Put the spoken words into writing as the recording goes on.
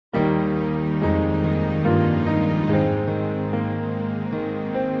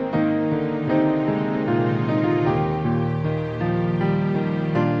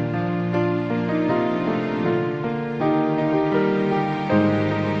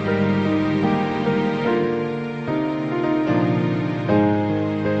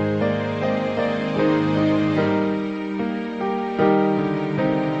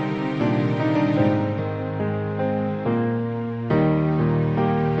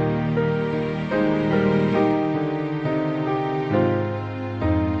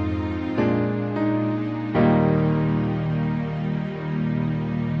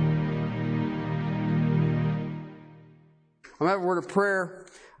I'm going to have a word of prayer.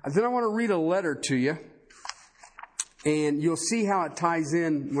 Then I want to read a letter to you. And you'll see how it ties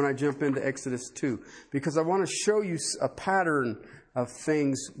in when I jump into Exodus 2. Because I want to show you a pattern of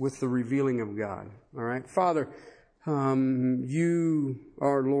things with the revealing of God. All right? Father, you,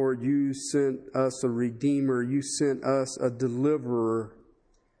 our Lord, you sent us a Redeemer. You sent us a Deliverer.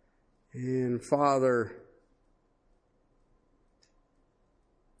 And Father,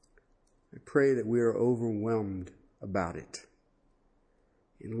 I pray that we are overwhelmed about it.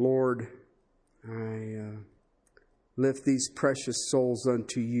 And Lord, I lift these precious souls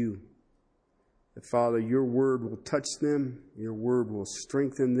unto you. That, Father, your word will touch them. Your word will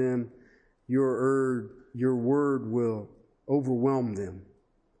strengthen them. Your word will overwhelm them.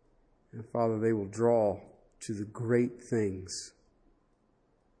 And, Father, they will draw to the great things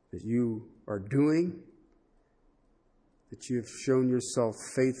that you are doing, that you have shown yourself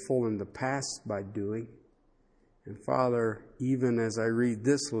faithful in the past by doing. And, Father, even as I read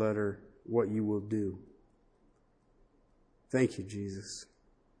this letter, what you will do. Thank you, Jesus.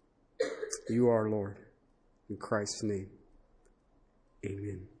 You are Lord. In Christ's name,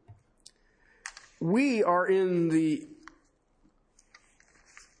 amen. We are in the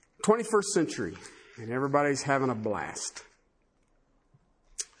 21st century, and everybody's having a blast.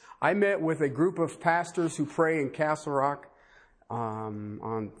 I met with a group of pastors who pray in Castle Rock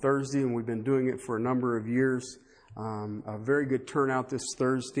on Thursday, and we've been doing it for a number of years. A very good turnout this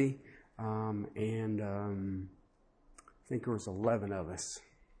Thursday, and I think there was 11 of us.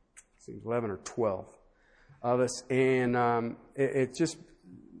 11 or 12 of us, and it's just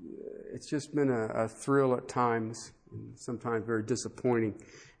been a thrill at times, and sometimes very disappointing.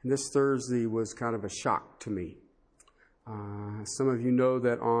 And this Thursday was kind of a shock to me. Some of you know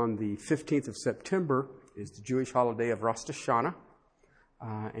that on the 15th of September is the Jewish holiday of Rosh Hashanah,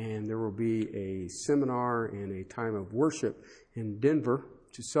 and there will be a seminar and a time of worship in Denver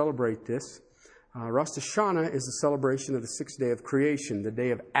to celebrate this. Rosh Hashanah is the celebration of the sixth day of creation, the day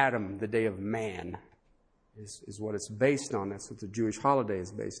of Adam, the day of man, is what it's based on. That's what the Jewish holiday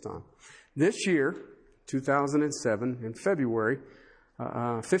is based on. This year, 2007, in February,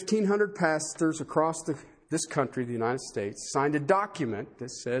 1,500 pastors across this country, the United States, signed a document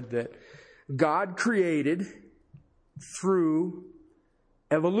that said that God created through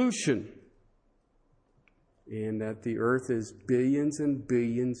evolution, and that the earth is billions and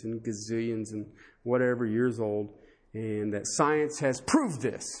billions and gazillions and whatever years old, and that science has proved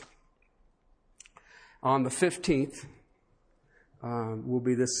this. On the 15th will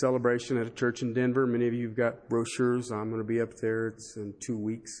be this celebration at a church in Denver. Many of you have got brochures. I'm going to be up there. It's in 2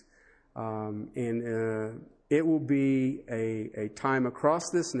 weeks. And it will be a time across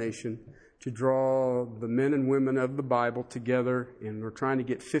this nation to draw the men and women of the Bible together, and we're trying to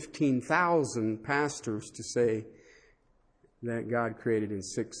get 15,000 pastors to say that God created in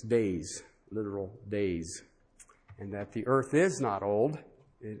 6 days, literal days, and that the earth is not old.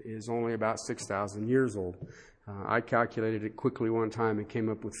 It is only about 6,000 years old. I calculated it quickly one time and came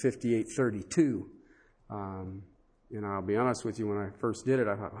up with 5832. And I'll be honest with you, when I first did it,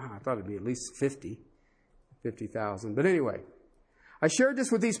 I thought, wow, I thought it'd be at least 50,000. But anyway, I shared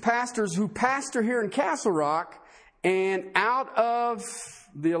this with these pastors who pastor here in Castle Rock, and out of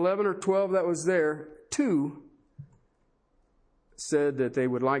the 11 or 12 that was there, 2 said that they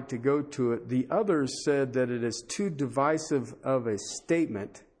would like to go to it. The others said that it is too divisive of a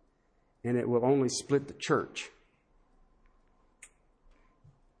statement, and it will only split the church.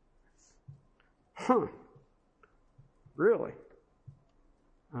 Really?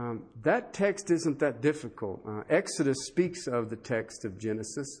 That text isn't that difficult. Exodus speaks of the text of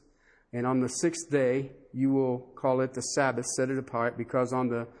Genesis. And on the 6th day, you will call it the Sabbath, set it apart, because on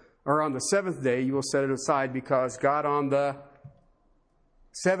the 7th day, you will set it aside because God on the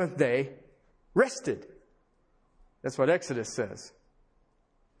 7th day rested. That's what Exodus says.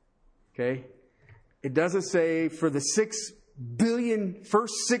 Okay? It doesn't say for the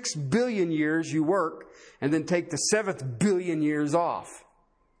first 6 billion years you work and then take the 7th billion years off.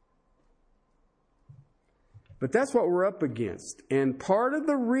 But that's what we're up against. And part of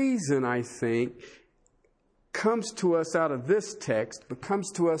the reason, I think, comes to us out of this text, but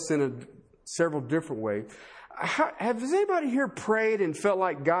comes to us in several different ways. Has anybody here prayed and felt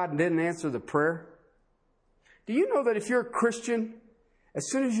like God didn't answer the prayer? Do you know that if you're a Christian, as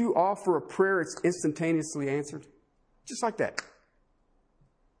soon as you offer a prayer, it's instantaneously answered? Just like that.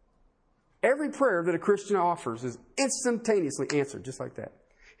 Every prayer that a Christian offers is instantaneously answered, just like that.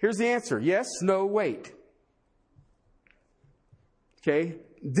 Here's the answer. Yes, no, wait. Okay,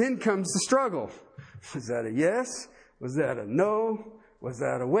 then comes the struggle. Was that a yes? Was that a no? Was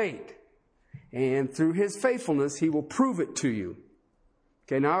that a wait? And through His faithfulness, He will prove it to you.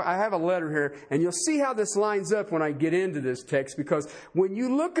 Okay, now I have a letter here, and you'll see how this lines up when I get into this text, because when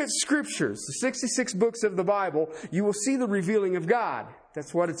you look at Scriptures, the 66 books of the Bible, you will see the revealing of God.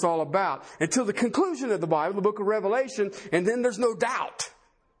 That's what it's all about. Until the conclusion of the Bible, the book of Revelation, and then there's no doubt.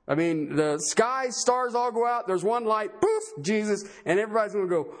 I mean, the skies, stars all go out, there's one light, poof, Jesus, and everybody's going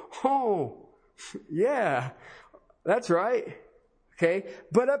to go, oh, yeah, that's right. Okay,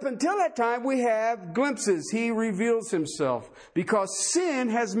 but up until that time, we have glimpses. He reveals Himself because sin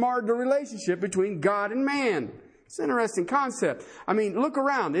has marred the relationship between God and man. It's an interesting concept. I mean, look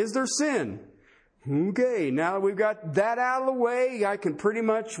around. Is there sin? Okay, now that we've got that out of the way, I can pretty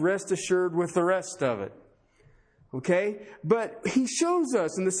much rest assured with the rest of it. Okay, but He shows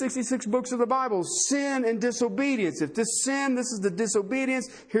us in the 66 books of the Bible sin and disobedience. If this sin, this is the disobedience,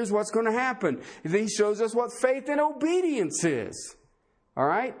 here's what's going to happen. He shows us what faith and obedience is. All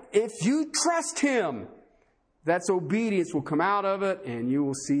right? If you trust Him, that's obedience will come out of it, and you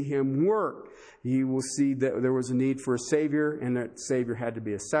will see Him work. You will see that there was a need for a Savior, and that Savior had to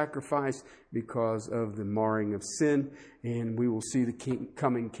be a sacrifice because of the marring of sin, and we will see the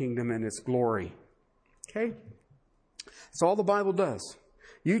coming kingdom in its glory. Okay? That's all the Bible does.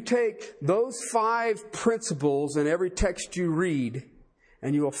 You take those 5 principles in every text you read,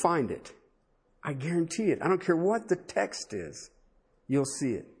 and you will find it. I guarantee it. I don't care what the text is. You'll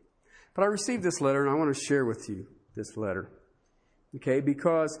see it. But I received this letter, and I want to share with you this letter. Okay,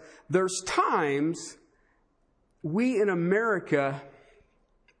 because there's times we in America,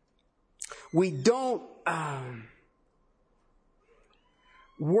 we're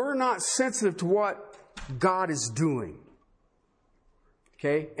not sensitive to what God is doing.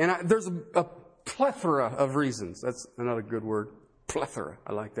 Okay, and there's a plethora of reasons. That's another good word. Plethora.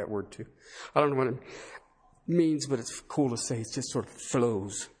 I like that word too. I don't know what it means, but it's cool to say. It just sort of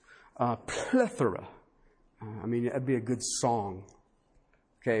flows. Plethora. I mean, that'd be a good song.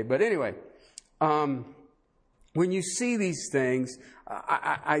 Okay, but anyway, when you see these things,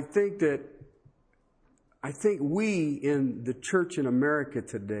 I think we in the church in America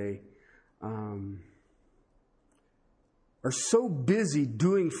today are so busy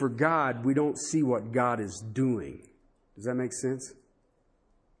doing for God, we don't see what God is doing. Does that make sense?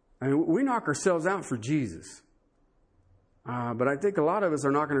 I mean, we knock ourselves out for Jesus. But I think a lot of us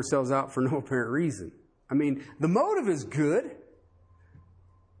are knocking ourselves out for no apparent reason. I mean, the motive is good.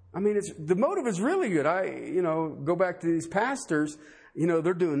 I mean, the motive is really good. Go back to these pastors,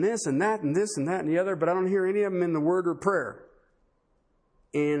 they're doing this and that and this and that and the other, but I don't hear any of them in the word or prayer.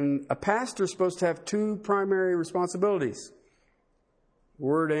 And a pastor is supposed to have 2 primary responsibilities: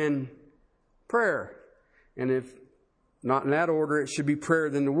 word and prayer. And if not in that order, it should be prayer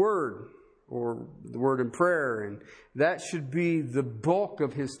then the word, or the word and prayer. And that should be the bulk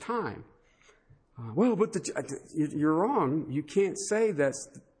of his time. But you're wrong. You can't say that's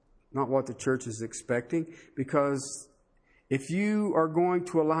not what the church is expecting, because if you are going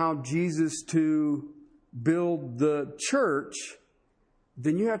to allow Jesus to build the church,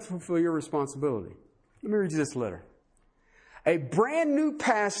 then you have to fulfill your responsibility. Let me read you this letter. A brand new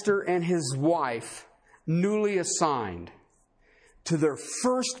pastor and his wife, newly assigned to their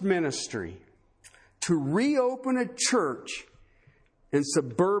first ministry, to reopen a church in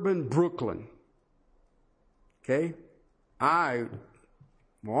suburban Brooklyn. Okay?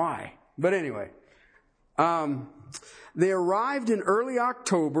 Why? But anyway, they arrived in early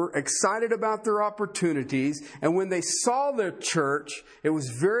October, excited about their opportunities, and when they saw their church, it was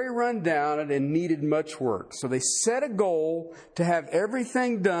very run down and needed much work. So they set a goal to have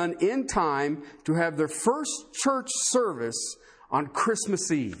everything done in time to have their first church service on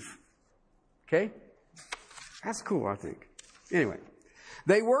Christmas Eve. Okay? That's cool, I think. Anyway,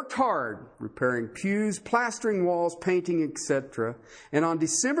 they worked hard, repairing pews, plastering walls, painting, etc. And on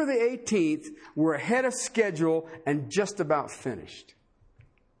December the 18th, we're ahead of schedule and just about finished.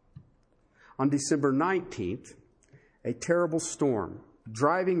 On December 19th, a terrible storm,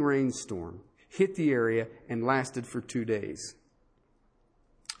 driving rainstorm, hit the area and lasted for 2 days.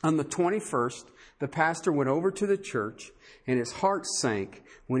 On the 21st, the pastor went over to the church, and his heart sank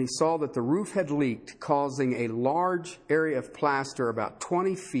when he saw that the roof had leaked, causing a large area of plaster about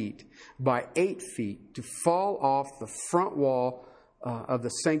 20 feet by 8 feet to fall off the front wall of the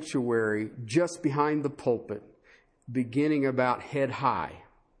sanctuary just behind the pulpit, beginning about head high.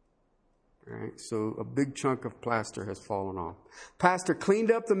 All right, so a big chunk of plaster has fallen off. Pastor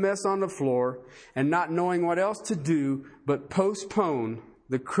cleaned up the mess on the floor, and not knowing what else to do but postpone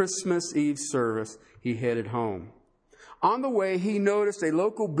the Christmas Eve service, he headed home. On the way, he noticed a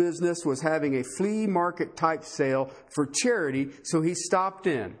local business was having a flea market type sale for charity, so he stopped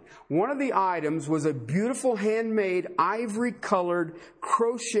in. One of the items was a beautiful handmade ivory-colored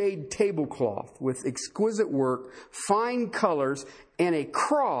crocheted tablecloth with exquisite work, fine colors, and a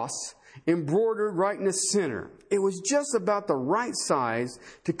cross embroidered right in the center. It was just about the right size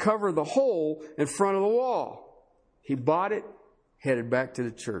to cover the hole in front of the wall. He bought it, headed back to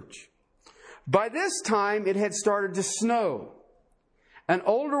the church. By this time, it had started to snow. An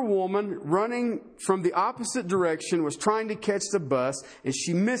older woman running from the opposite direction was trying to catch the bus, and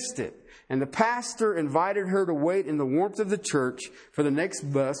she missed it. And the pastor invited her to wait in the warmth of the church for the next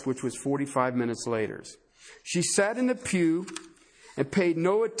bus, which was 45 minutes later. She sat in the pew and paid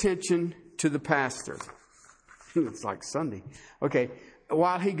no attention to the pastor. It's like Sunday. Okay.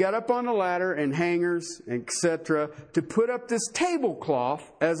 While he got up on the ladder and hangers, etc., to put up this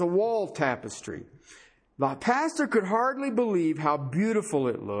tablecloth as a wall tapestry. The pastor could hardly believe how beautiful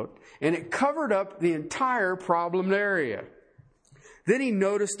it looked, and it covered up the entire problem area. Then he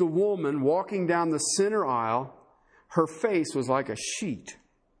noticed a woman walking down the center aisle. Her face was like a sheet.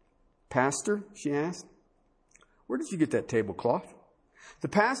 "Pastor," she asked, "where did you get that tablecloth?" The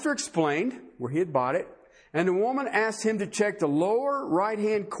pastor explained where he had bought it. And the woman asked him to check the lower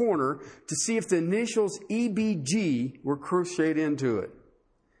right-hand corner to see if the initials EBG were crocheted into it.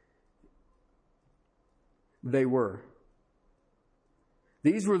 They were.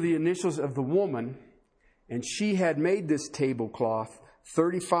 These were the initials of the woman, and she had made this tablecloth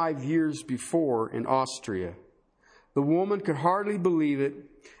 35 years before in Austria. The woman could hardly believe it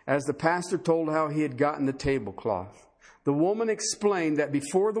as the pastor told how he had gotten the tablecloth. The woman explained that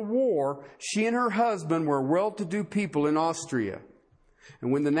before the war, she and her husband were well-to-do people in Austria.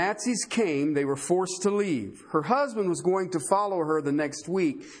 And when the Nazis came, they were forced to leave. Her husband was going to follow her the next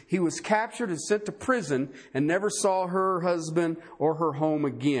week. He was captured and sent to prison and never saw her husband or her home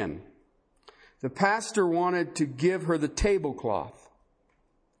again. The pastor wanted to give her the tablecloth,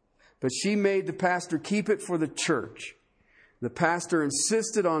 but she made the pastor keep it for the church. The pastor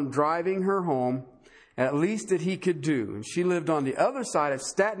insisted on driving her home, at least that he could do. And she lived on the other side of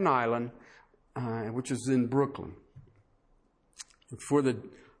Staten Island, which is in Brooklyn, for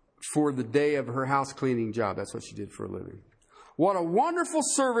the day of her house cleaning job. That's what she did for a living. What a wonderful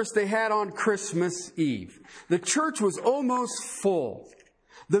service they had on Christmas Eve. The church was almost full.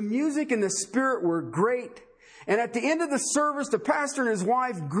 The music and the spirit were great. And at the end of the service, the pastor and his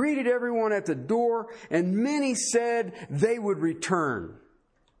wife greeted everyone at the door, and many said they would return.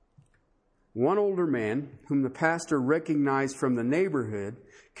 One older man, whom the pastor recognized from the neighborhood,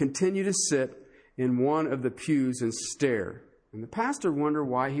 continued to sit in one of the pews and stare. And the pastor wondered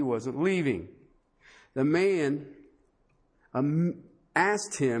why he wasn't leaving. The man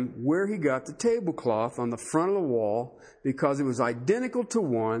asked him where he got the tablecloth on the front of the wall, because it was identical to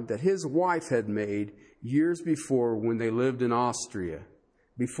one that his wife had made years before when they lived in Austria,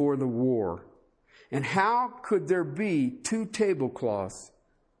 before the war. And how could there be two tablecloths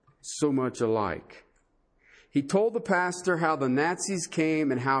so much alike? He told the pastor how the Nazis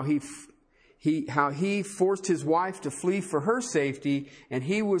came and how he forced his wife to flee for her safety, and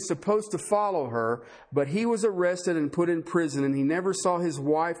he was supposed to follow her, but he was arrested and put in prison, and he never saw his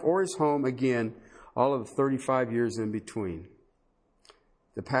wife or his home again all of the 35 years in between.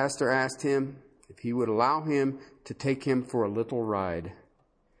 The pastor asked him if he would allow him to take him for a little ride.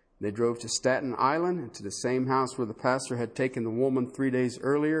 They drove to Staten Island and to the same house where the pastor had taken the woman 3 days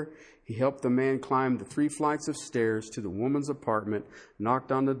earlier. He helped the man climb the 3 flights of stairs to the woman's apartment,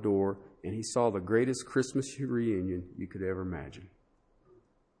 knocked on the door, and he saw the greatest Christmas reunion you could ever imagine.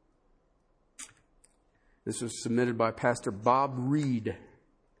 This was submitted by Pastor Bob Reed.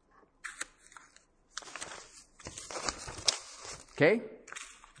 Okay?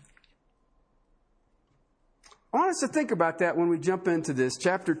 I want us to think about that when we jump into this.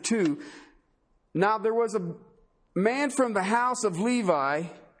 Chapter 2. Now there was a man from the house of Levi, and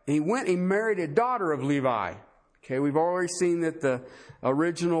he went and married a daughter of Levi. Okay, we've already seen that the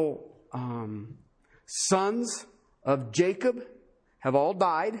original sons of Jacob have all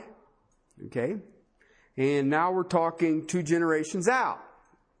died. Okay, and now we're talking 2 generations out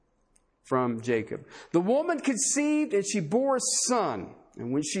from Jacob. The woman conceived and she bore a son.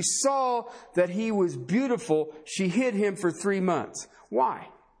 And when she saw that he was beautiful, she hid him for 3 months. Why?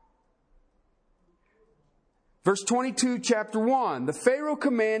 Verse 22, chapter 1. The Pharaoh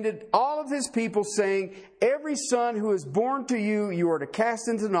commanded all of his people, saying, every son who is born to you, you are to cast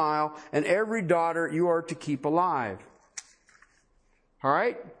into the Nile, and every daughter you are to keep alive. All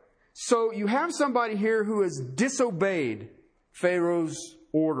right? So you have somebody here who has disobeyed Pharaoh's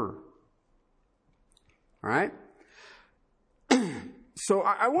order. All right? So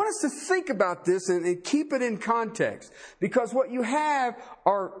I want us to think about this and keep it in context. Because what you have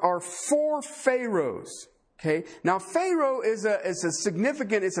are four pharaohs. Okay? Now, Pharaoh is a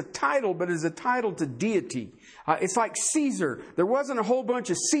significant, it's a title, but it's a title to deity. It's like Caesar. There wasn't a whole bunch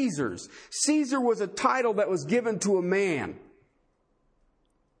of Caesars. Caesar was a title that was given to a man.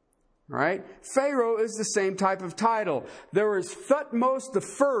 Right? Pharaoh is the same type of title. There was Thutmose I,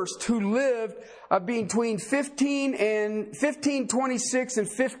 who lived between 1526 and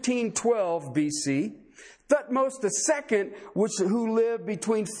 1512 BC. Thutmose II, who lived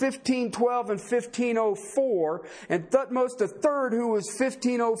between 1512 and 1504, and Thutmose III, who was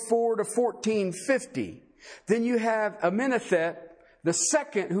 1504 to 1450. Then you have Amenhotep II,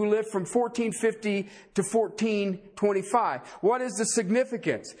 who lived from 1450 to 1425. What is the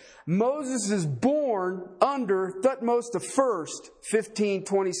significance? Moses is born under Thutmose I,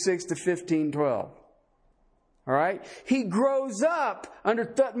 1526 to 1512. All right? He grows up under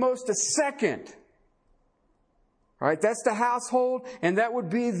Thutmose II. All right, that's the household, and that would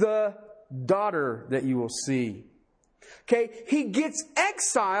be the daughter that you will see. Okay, he gets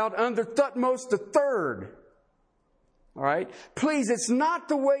exiled under Thutmose III. All right, please, it's not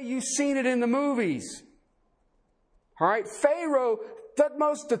the way you've seen it in the movies. All right, Pharaoh,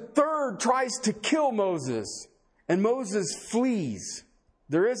 Thutmose III tries to kill Moses, and Moses flees.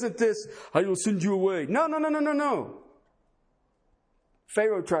 There isn't this, I will send you away. No.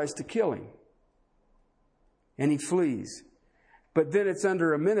 Pharaoh tries to kill him. And he flees. But then it's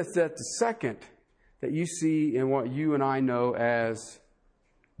under Amenhotep II that you see in what you and I know as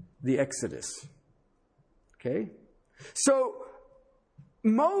the Exodus. Okay? So,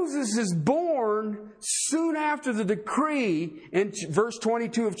 Moses is born soon after the decree in verse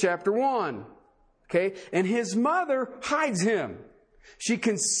 22 of chapter 1. Okay? And his mother hides him. She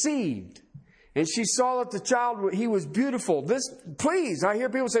conceived. And she saw that the child, he was beautiful. Please, I hear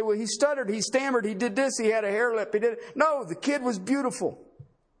people say, well, he stuttered, he stammered, he did this, he had a hair lip, he did it. No, the kid was beautiful.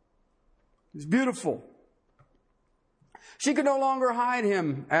 He was beautiful. She could no longer hide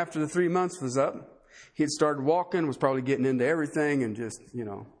him after the 3 months was up. He had started walking, was probably getting into everything and just, you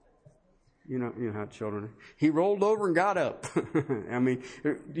know how children are. He rolled over and got up. I mean,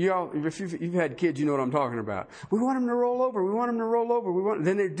 y'all, if you've had kids, you know what I'm talking about. We want them to roll over. We want them to roll over.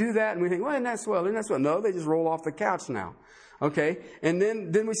 Then they do that, and we think, well, isn't that swell? Isn't that swell? No, they just roll off the couch now. Okay? And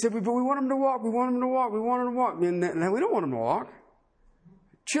then we said, but we want them to walk. We want them to walk. We want them to walk. And we don't want them to walk.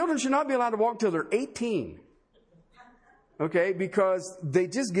 Children should not be allowed to walk till they're 18. Okay? Because they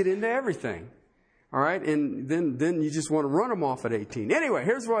just get into everything. All right? And then you just want to run them off at 18. Anyway,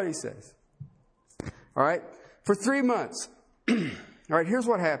 here's what he says. All right? For 3 months. All right, here's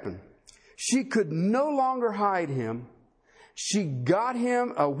what happened. She could no longer hide him. She got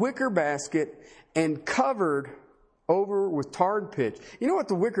him a wicker basket and covered over with tarred pitch. You know what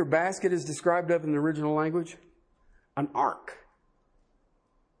the wicker basket is described of in the original language? An ark.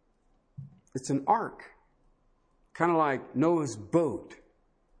 It's an ark. Kind of like Noah's boat.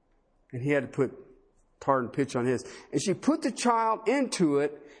 And he had to put tarred pitch on his. And she put the child into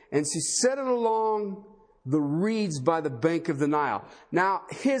it, and she set it along the reeds by the bank of the Nile. Now,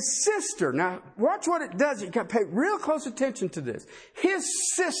 his sister, now watch what it does. You've got to pay real close attention to this. His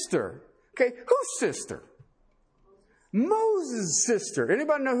sister, okay, whose sister? Moses' sister.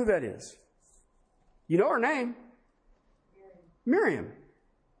 Anybody know who that is? You know her name? Miriam.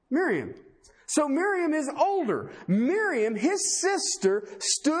 So Miriam is older. Miriam, his sister,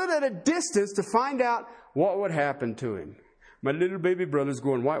 stood at a distance to find out what would happen to him. My little baby brother's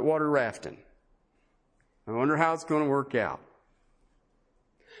going whitewater rafting. I wonder how it's going to work out.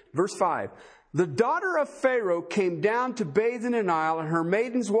 Verse 5. The daughter of Pharaoh came down to bathe in the Nile, and her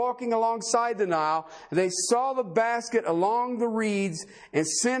maidens walking alongside the Nile. They saw the basket along the reeds and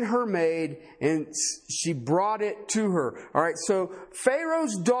sent her maid, and she brought it to her. All right, so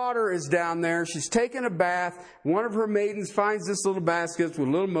Pharaoh's daughter is down there. She's taking a bath. One of her maidens finds this little basket with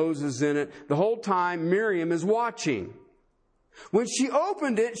little Moses in it. The whole time, Miriam is watching. When she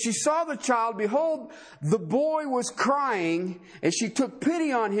opened it, she saw the child. Behold, the boy was crying, and she took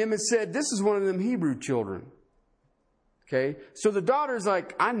pity on him and said, this is one of them Hebrew children. Okay, so the daughter's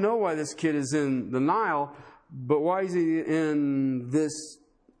like, I know why this kid is in the Nile, but why is he in this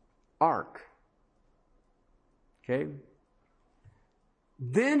ark? Okay.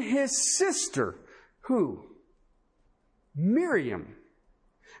 Then his sister, who? Miriam.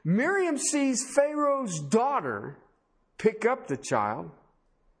 Miriam sees Pharaoh's daughter pick up the child,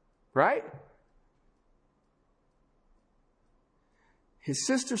 right? His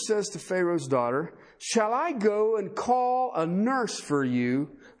sister says to Pharaoh's daughter, shall I go and call a nurse for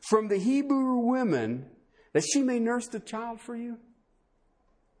you from the Hebrew women that she may nurse the child for you?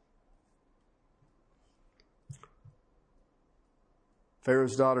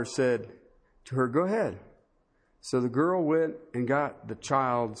 Pharaoh's daughter said to her, "Go ahead." So the girl went and got the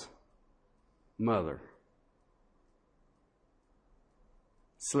child's mother.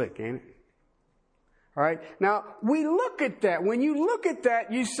 Slick, ain't it? All right. Now, we look at that. When you look at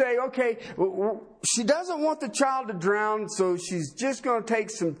that, you say, okay, she doesn't want the child to drown, so she's just going to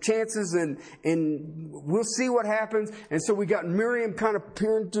take some chances and we'll see what happens. And so we got Miriam kind of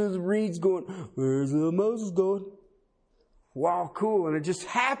peering through the reeds going, "Where's Moses going?" Wow, cool. And it just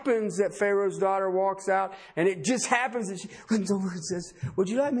happens that Pharaoh's daughter walks out, and it just happens that she runs over and says, "Would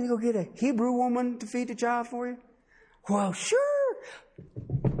you like me to go get a Hebrew woman to feed the child for you?" "Well, sure."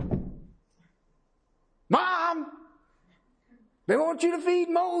 "Mom, they want you to feed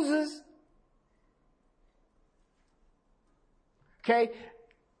Moses." Okay.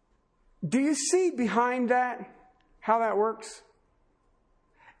 Do you see behind that how that works?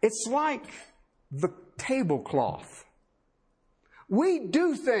 It's like the tablecloth. We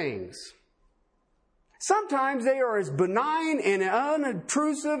do things. Sometimes they are as benign and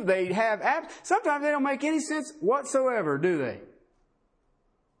unobtrusive. They have sometimes they don't make any sense whatsoever, do they?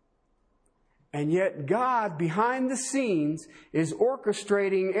 And yet God, behind the scenes, is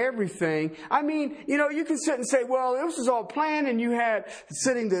orchestrating everything. I mean, you can sit and say, well, this was all planned, and you had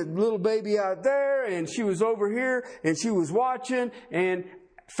sitting the little baby out there, and she was over here, and she was watching, and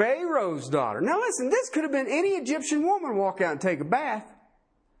Pharaoh's daughter. Now listen, this could have been any Egyptian woman walk out and take a bath.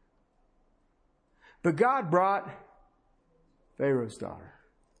 But God brought Pharaoh's daughter.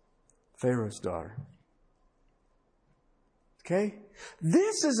 Pharaoh's daughter. Okay?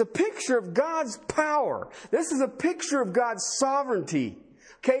 This is a picture of God's power. This is a picture of God's sovereignty.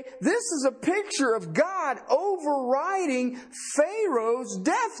 Okay? This is a picture of God overriding Pharaoh's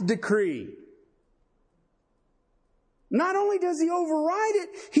death decree. Not only does he override it,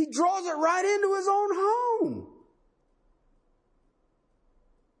 he draws it right into his own home.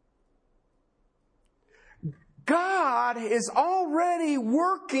 God is already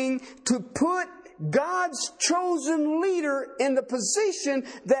working to put God's chosen leader in the position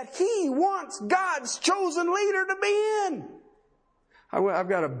that he wants God's chosen leader to be in. I've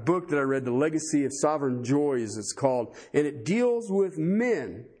got a book that I read, The Legacy of Sovereign Joys, it's called, and it deals with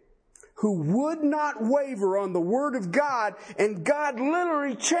men who would not waver on the Word of God, and God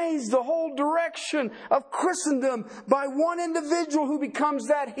literally changed the whole direction of Christendom by one individual who becomes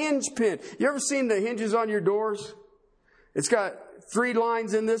that hinge pin. You ever seen the hinges on your doors? It's got 3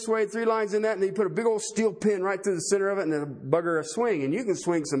 lines in this way, 3 lines in that, and then you put a big old steel pin right through the center of it, and then a bugger a swing, and you can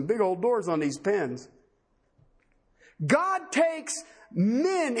swing some big old doors on these pins. God takes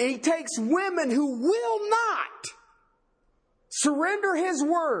men, and He takes women who will not surrender His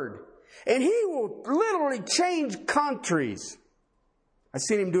Word, and He will literally change countries. I've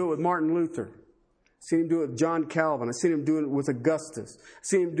seen Him do it with Martin Luther. I've seen Him do it with John Calvin. I've seen Him do it with Augustus. I've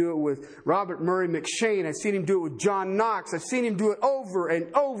seen Him do it with Robert Murray McCheyne. I've seen Him do it with John Knox. I've seen Him do it over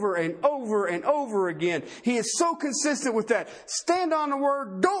and over and over and over again. He is so consistent with that. Stand on the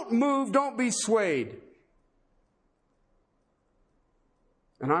Word. Don't move. Don't be swayed.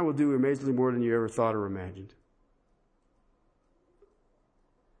 And I will do amazingly more than you ever thought or imagined.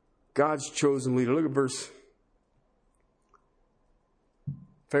 God's chosen leader. Look at verse.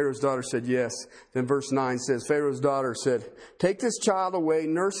 Pharaoh's daughter said yes. Then verse 9 says, Pharaoh's daughter said, "Take this child away,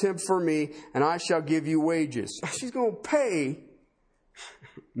 nurse him for me, and I shall give you wages." She's going to pay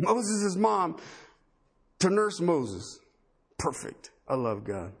Moses' mom to nurse Moses. Perfect. I love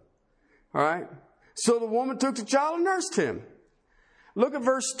God. All right. So the woman took the child and nursed him. Look at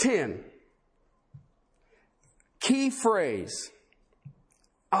verse 10. Key phrase.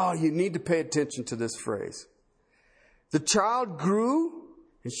 Oh, you need to pay attention to this phrase. The child grew,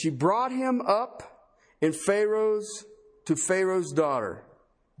 and she brought him up to Pharaoh's daughter.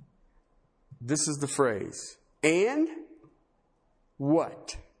 This is the phrase. And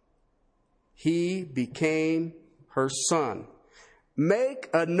what? He became her son. Make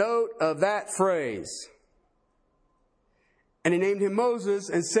a note of that phrase. And he named him Moses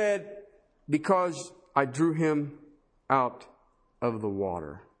and said, "Because I drew him out of the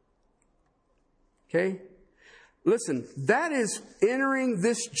water." Okay? Listen, that is entering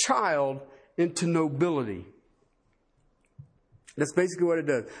this child into nobility. That's basically what it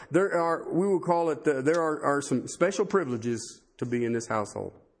does. There are some special privileges to be in this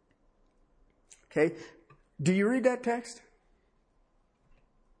household. Okay? Do you read that text?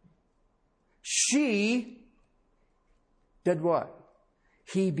 She did what?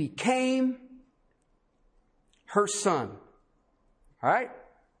 He became her son. All right?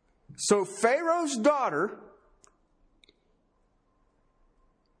 So Pharaoh's daughter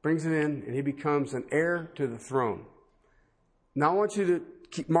brings it in, and he becomes an heir to the throne. Now I want you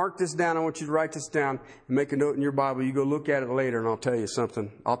to mark this down. I want you to write this down and make a note in your Bible. You go look at it later and I'll tell you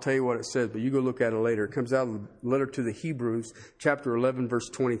something. I'll tell you what it says, but you go look at it later. It comes out of the letter to the Hebrews, chapter 11, verse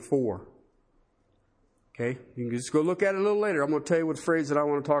 24. Okay? You can just go look at it a little later. I'm going to tell you what phrase that I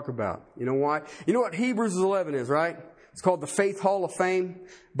want to talk about. You know why? You know what Hebrews 11 is, right? It's called the Faith Hall of Fame.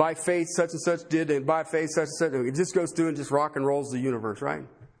 By faith, such and such did, and by faith, such and such. It just goes through and just rock and rolls the universe, right?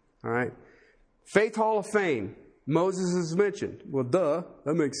 All right? Faith Hall of Fame. Moses is mentioned. Well, duh.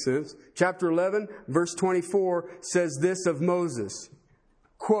 That makes sense. Chapter 11, verse 24 says this of Moses.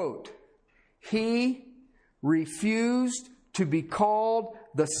 Quote, he refused to be called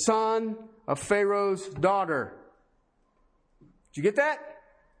the son of Pharaoh's daughter. Did you get that?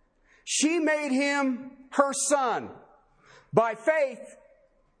 She made him her son. By faith,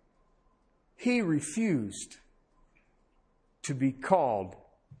 he refused to be called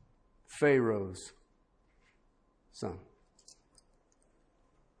Pharaoh's son.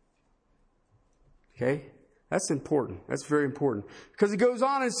 Okay? That's important. That's very important. Because he goes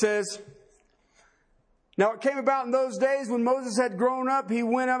on and says, now it came about in those days when Moses had grown up, he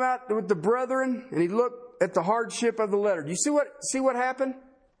went about with the brethren and he looked at the hardship of the letter. Do you see what happened?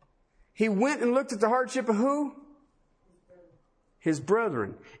 He went and looked at the hardship of who? His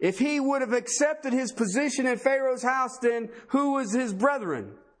brethren. If he would have accepted his position in Pharaoh's house, then who was his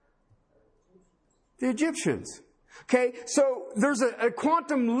brethren? The Egyptians. Okay, so there's a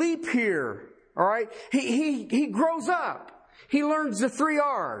quantum leap here. All right, he grows up. He learns the 3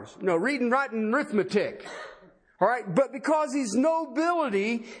 R's. Reading, writing, arithmetic. All right, but because he's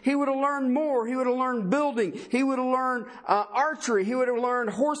nobility, he would have learned more. He would have learned building. He would have learned archery. He would have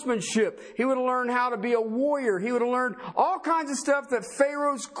learned horsemanship. He would have learned how to be a warrior. He would have learned all kinds of stuff that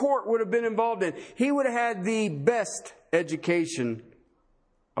Pharaoh's court would have been involved in. He would have had the best education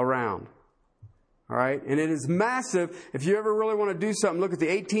around. All right, and it is massive. If you ever really want to do something, look at the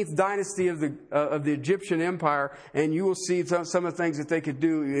 18th dynasty of the Egyptian Empire, and you will see some of the things that they could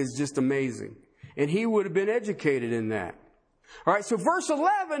do is just amazing. And he would have been educated in that. All right, so verse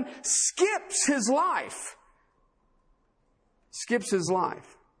 11 skips his life. Skips his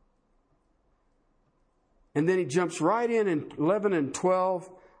life. And then he jumps right in 11 and 12,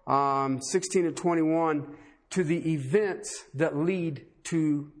 16 and 21, to the events that lead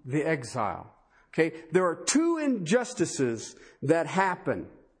to the exile. Okay, there are 2 injustices that happen.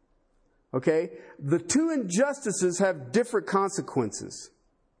 Okay, the 2 injustices have different consequences.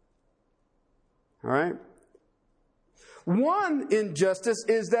 All right. One injustice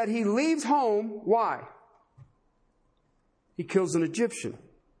is that he leaves home. Why? He kills an Egyptian.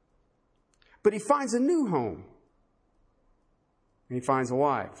 But he finds a new home. And he finds a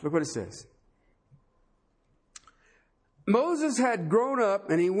wife. Look what it says. Moses had grown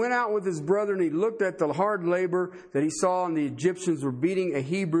up and he went out with his brother and he looked at the hard labor that he saw, and the Egyptians were beating a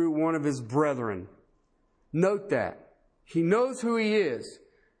Hebrew, one of his brethren. Note that. He knows who he is.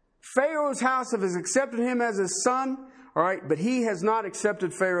 Pharaoh's house has accepted him as his son, all right, but he has not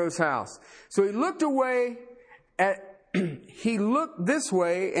accepted Pharaoh's house. So he looked away he looked this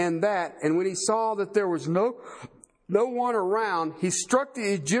way and that, and when he saw that there was no one around, he struck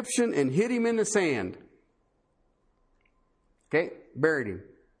the Egyptian and hit him in the sand. Okay, buried him.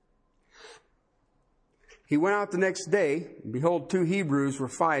 He went out the next day, and behold, 2 Hebrews were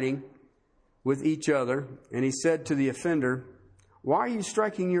fighting with each other, and he said to the offender, why are you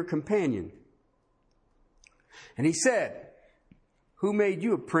striking your companion? And he said, who made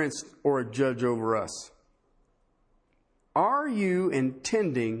you a prince or a judge over us? Are you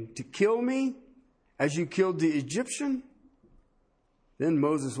intending to kill me as you killed the Egyptian? Then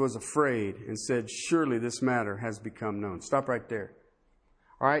Moses was afraid and said, surely this matter has become known. Stop right there.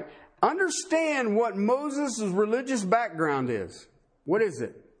 All right. Understand what Moses' religious background is. What is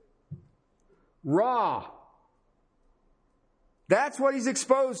it? Ra. That's what he's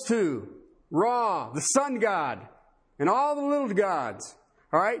exposed to. Ra, the sun god, and all the little gods.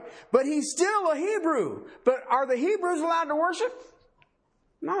 All right? But he's still a Hebrew. But are the Hebrews allowed to worship?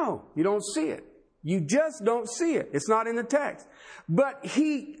 No, you don't see it. You just don't see it. It's not in the text. But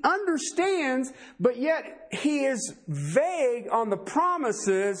he understands, but yet he is vague on the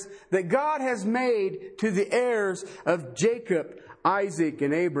promises that God has made to the heirs of Jacob, Isaac,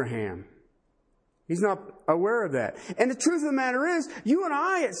 and Abraham. He's not aware of that. And the truth of the matter is, you and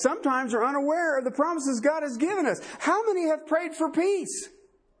I at sometimes are unaware of the promises God has given us. How many have prayed for peace?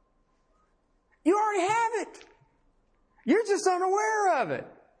 You already have it. You're just unaware of it.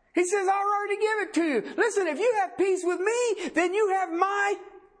 He says, I'll already give it to you. Listen, if you have peace with me, then you have my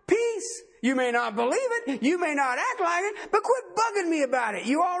peace. You may not believe it. You may not act like it. But quit bugging me about it.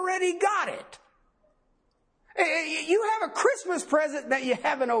 You already got it. You have a Christmas present that you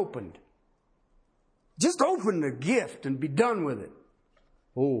haven't opened. Just open the gift and be done with it.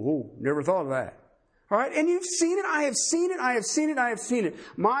 Oh, never thought of that. All right, and you've seen it. I have seen it. I have seen it. I have seen it.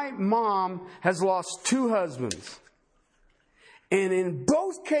 My mom has lost 2 husbands. And in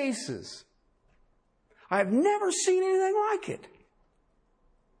both cases, I have never seen anything like it.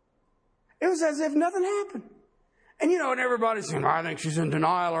 It was as if nothing happened. And and everybody's saying, I think she's in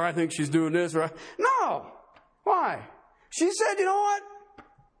denial, or I think she's doing this. No. Why? She said, you know what?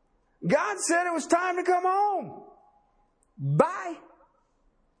 God said it was time to come home. Bye.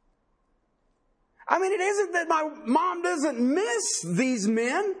 I mean, it isn't that my mom doesn't miss these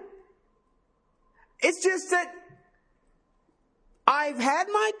men. It's just that I've had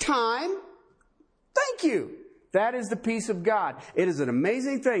my time. Thank you. That is the peace of God. It is an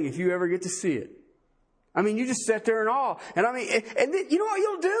amazing thing if you ever get to see it. I mean, you just sit there in awe. And I mean, and then, you know what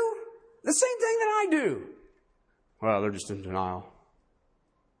you'll do? The same thing that I do. Well, they're just in denial.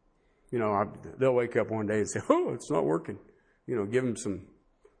 They'll wake up one day and say, oh, it's not working. Give them some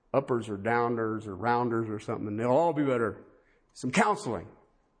uppers or downers or rounders or something, and they'll all be better. Some counseling.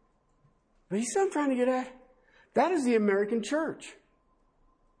 But you see what I'm trying to get at? That is the American church.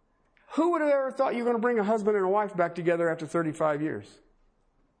 Who would have ever thought you were going to bring a husband and a wife back together after 35 years?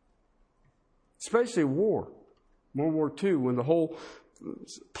 Especially war. World War II, when the whole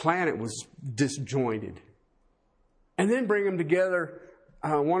planet was disjointed. And then bring them together,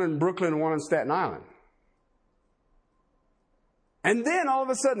 one in Brooklyn and one in Staten Island. And then all of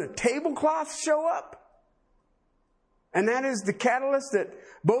a sudden the tablecloths show up. And that is the catalyst that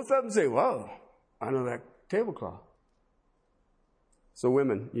both of them say, whoa, I know that tablecloth. So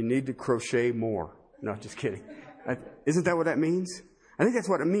women, you need to crochet more. No, just kidding. Isn't that what that means? I think that's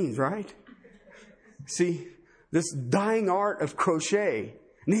what it means, right? See, this dying art of crochet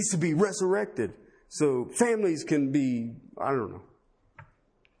needs to be resurrected so families can be, I don't know.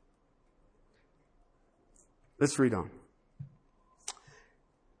 Let's read on.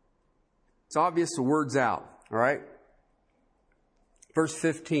 It's obvious the word's out, all right? Verse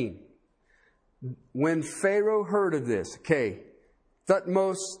 15. When Pharaoh heard of this,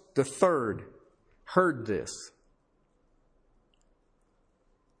 Thutmose III heard this.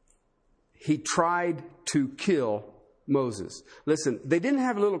 He tried to kill Moses. Listen, they didn't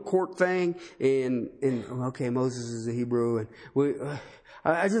have a little court thing okay, Moses is a Hebrew, and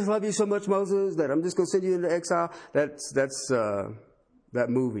I just love you so much, Moses, that I'm just going to send you into exile. That's that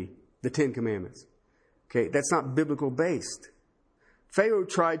movie, The 10 Commandments. Okay, that's not biblical based. Pharaoh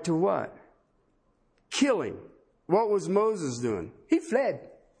tried to what? Kill him. What was Moses doing? He fled.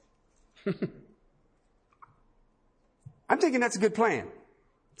 I'm thinking that's a good plan.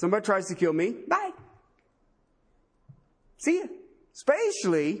 Somebody tries to kill me, bye. See ya.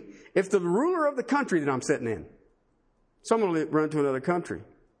 Especially if the ruler of the country that I'm sitting in. Someone will run to another country.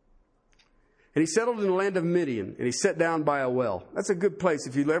 And he settled in the land of Midian, and he sat down by a well. That's a good place.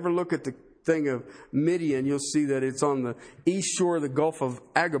 If you ever look at the thing of Midian, you'll see that it's on the east shore of the Gulf of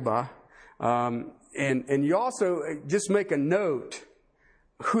Aqaba. And you also just make a note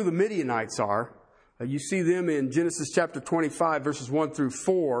who the Midianites are. You see them in Genesis chapter 25, verses 1 through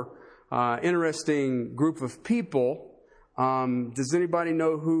 4. Interesting group of people. Does anybody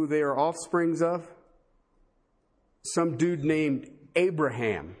know who they are offsprings of? Some dude named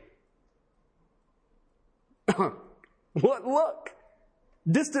Abraham. What look?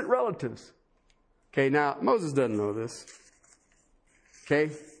 Distant relatives. Okay, now Moses doesn't know this.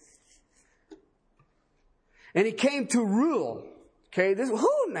 Okay. And he came to Reuel. Okay, who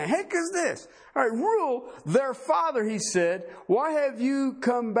in the heck is this? All right, Reuel, their father, he said, why have you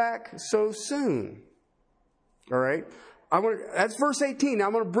come back so soon? All right. That's verse 18. Now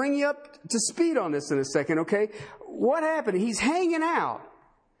I'm going to bring you up to speed on this in a second, okay? What happened? He's hanging out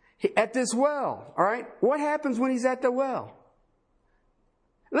at this well, all right? What happens when he's at the well?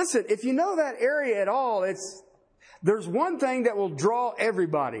 Listen, if you know that area at all, there's one thing that will draw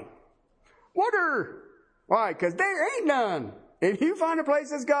everybody. Water. Why? Because there ain't none. If you find a place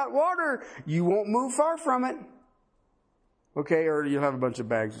that's got water, you won't move far from it. Okay, or you'll have a bunch of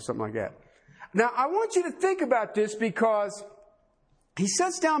bags or something like that. Now, I want you to think about this because he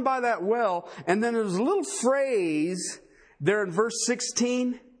sits down by that well, and then there's a little phrase there in verse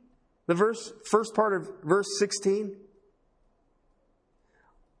 16, first part of verse 16.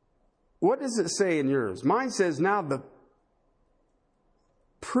 What does it say in yours? Mine says, now the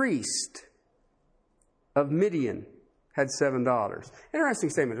priest of Midian had 7 daughters. Interesting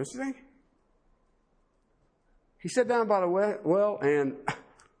statement, don't you think? He sat down by the well, and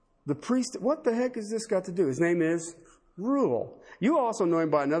the priest, what the heck has this got to do? His name is Reuel. You also know him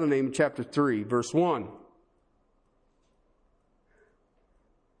by another name in chapter 3, verse 1.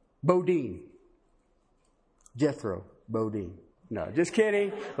 Bodine. Jethro Bodine. No, just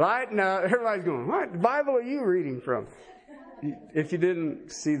kidding. Right? No, everybody's going, what Bible are you reading from? If you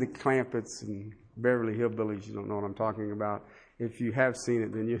didn't see the Clampetts and Beverly Hillbillies, you don't know what I'm talking about. If you have seen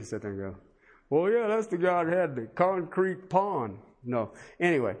it, then you sit there and go, well, yeah, that's the guy that had the concrete pond. No.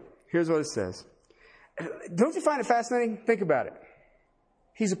 Anyway, here's what it says. Don't you find it fascinating? Think about it.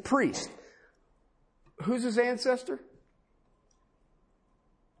 He's a priest. Who's his ancestor?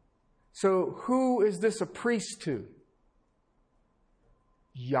 So who is this a priest to?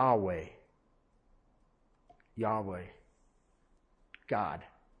 Yahweh. Yahweh. God.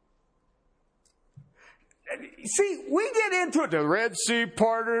 See, we get into it. The Red Sea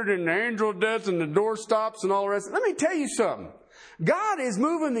parted and the angel of death and the door stops and all the rest. Let me tell you something. God is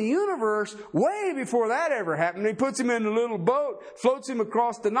moving the universe way before that ever happened. He puts him in a little boat, floats him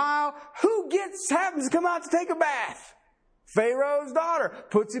across the Nile. Who happens to come out to take a bath? Pharaoh's daughter.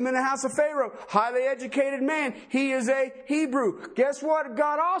 Puts him in the house of Pharaoh. Highly educated man. He is a Hebrew. Guess what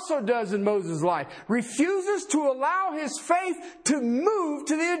God also does in Moses' life? Refuses to allow his faith to move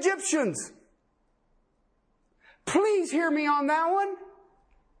to the Egyptians. Please hear me on that one.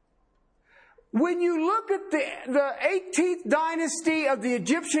 When you look at the 18th dynasty of the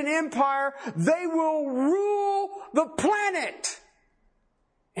Egyptian Empire, they will rule the planet.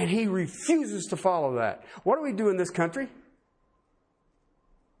 And he refuses to follow that. What do we do in this country?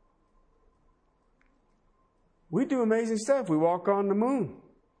 We do amazing stuff. We walk on the moon.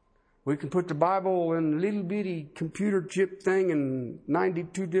 We can put the Bible in a little bitty computer chip thing and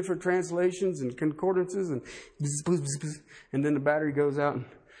 92 different translations and concordances and then the battery goes out and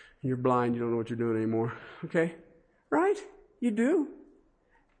you're blind. You don't know what you're doing anymore. Okay? Right? You do.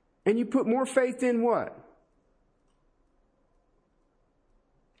 And you put more faith in what?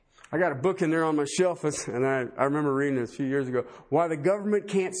 I got a book in there on my shelf, and I remember reading it a few years ago. Why the Government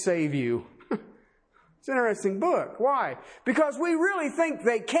Can't Save You. It's an interesting book. Why? Because we really think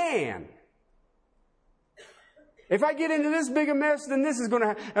they can. If I get into this big a mess, then this is going to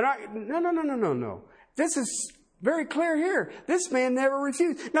happen. No. This is very clear here. This man never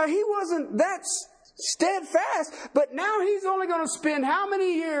refused. Now, he wasn't that steadfast, but now he's only going to spend how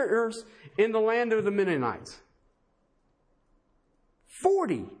many years in the land of the Mennonites?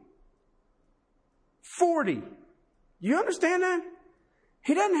 40. You understand that?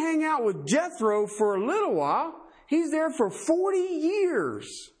 He doesn't hang out with Jethro for a little while. He's there for 40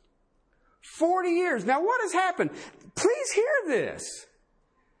 years. 40 years. Now what has happened? Please hear this.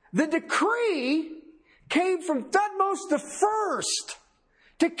 The decree came from Thutmose the First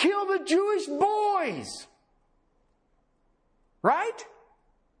to kill the Jewish boys. Right?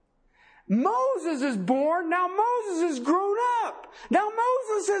 Moses is born. Now Moses is grown up. Now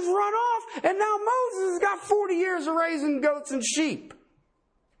Moses has run off. And now Moses has got 40 years of raising goats and sheep.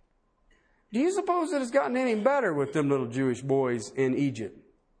 Do you suppose that it's gotten any better with them little Jewish boys in Egypt?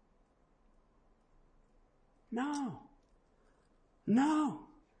 No.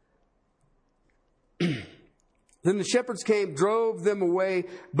 Then the shepherds came, drove them away,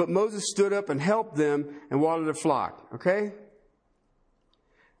 but Moses stood up and helped them and watered the flock. Okay?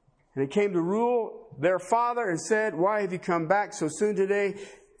 And he came to rule their father and said, why have you come back so soon today?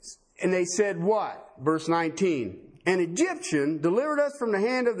 And they said what? Verse 19. An Egyptian delivered us from the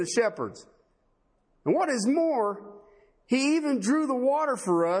hand of the shepherds. And what is more, he even drew the water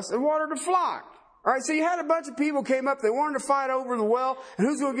for us and watered the flock. All right, so you had a bunch of people came up. They wanted to fight over the well. And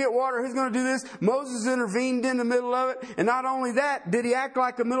who's going to get water? Who's going to do this? Moses intervened in the middle of it. And not only that, did he act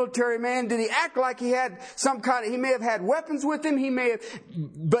like a military man? Did he act like he had he may have had weapons with him.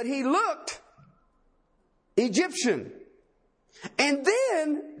 But he looked Egyptian. And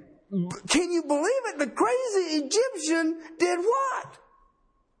then, can you believe it? The crazy Egyptian did what?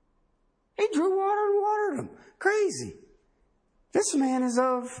 He drew water and watered them. Crazy. This man is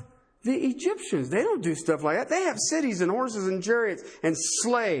of the Egyptians. They don't do stuff like that. They have cities and horses and chariots and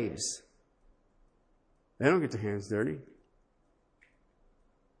slaves. They don't get their hands dirty.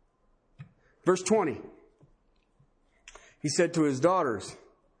 Verse 20. He said to his daughters,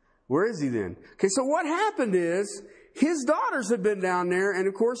 where is he then? Okay, so what happened is his daughters had been down there. And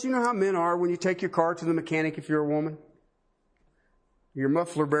of course, you know how men are when you take your car to the mechanic if you're a woman. Your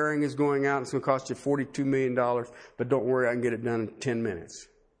muffler bearing is going out. It's going to cost you $42 million. But don't worry, I can get it done in 10 minutes.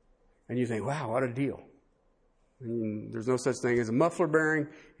 And you think, wow, what a deal. And there's no such thing as a muffler bearing.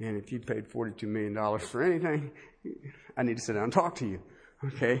 And if you paid $42 million for anything, I need to sit down and talk to you.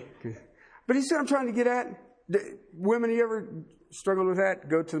 Okay? But he said, I'm trying to get at. Women, you ever struggle with that?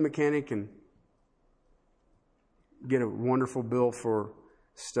 Go to the mechanic and get a wonderful bill for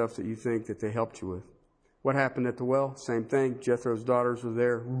stuff that you think that they helped you with. What happened at the well? Same thing. Jethro's daughters were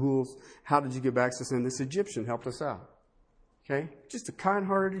there. Rules. How did you give access? And this Egyptian helped us out. Okay? Just a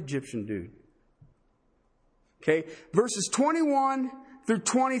kind-hearted Egyptian dude. Okay? Verses 21 through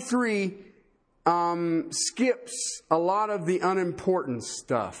 23 skips a lot of the unimportant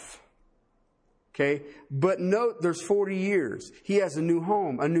stuff. Okay? But note there's 40 years. He has a new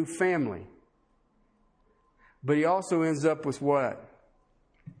home, a new family. But he also ends up with what?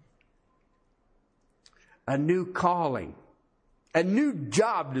 A new calling. A new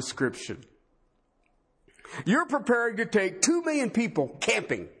job description. You're preparing to take 2 million people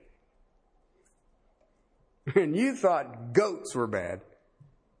camping. And you thought goats were bad.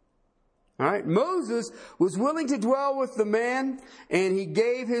 All right. Moses was willing to dwell with the man, and he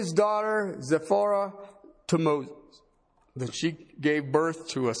gave his daughter Zipporah to Moses. Then she gave birth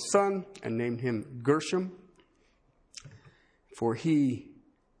to a son and named him Gershom. For he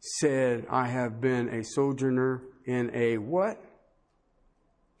said, I have been a sojourner in a what?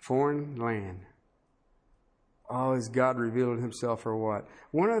 Foreign land. Oh, has God revealed himself or what?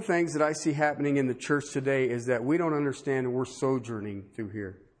 One of the things that I see happening in the church today is that we don't understand that we're sojourning through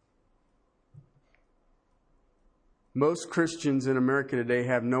here. Most Christians in America today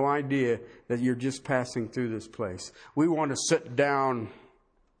have no idea that you're just passing through this place. We want to sit down,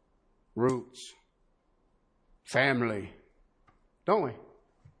 roots, family, don't we?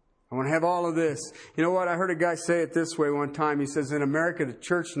 I want to have all of this. You know what? I heard a guy say it this way one time. He says, in America, the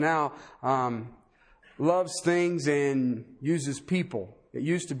church now loves things and uses people. It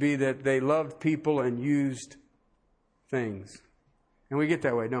used to be that they loved people and used things. And we get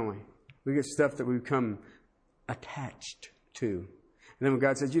that way, don't we? We get stuff that we become attached to. And then when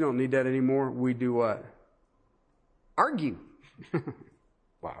God says, you don't need that anymore, we do what? Argue.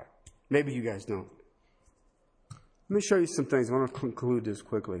 Wow. Maybe you guys don't. Let me show you some things. I want to conclude this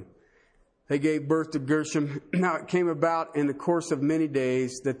quickly. They gave birth to Gershom. Now it came about in the course of many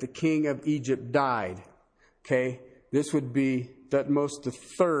days that the king of Egypt died. Okay? This would be Thutmose the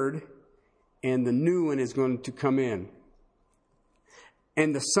third, and the new one is going to come in.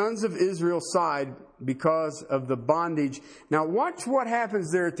 And the sons of Israel sighed because of the bondage. Now watch what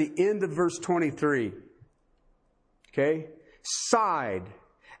happens there at the end of verse 23. Okay? Sighed.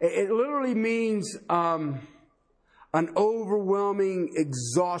 It literally means an overwhelming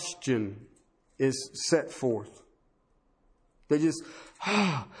exhaustion is set forth. They just,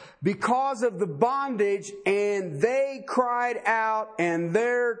 because of the bondage, and they cried out, and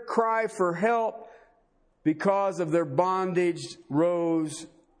their cry for help because of their bondage rose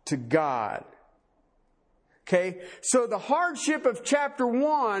to God. Okay, so the hardship of chapter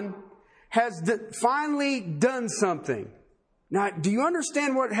 1 has finally done something. Now, do you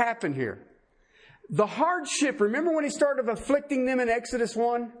understand what happened here? The hardship, remember when he started afflicting them in Exodus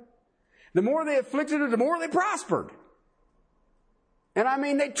 1? The more they afflicted them, the more they prospered. And I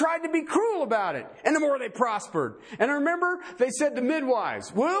mean, they tried to be cruel about it. And the more they prospered. And remember, they said to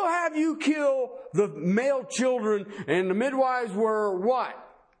midwives, we'll have you kill the male children. And the midwives were what?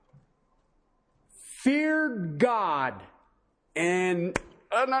 Feared God. And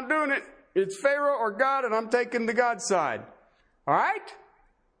I'm not doing it. It's Pharaoh or God, and I'm taking the God side. All right?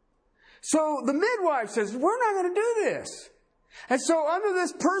 So the midwife says, we're not going to do this. And so under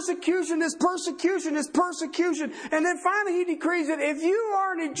this persecution, and then finally he decrees that if you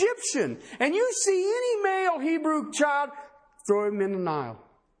are an Egyptian and you see any male Hebrew child, throw him in the Nile.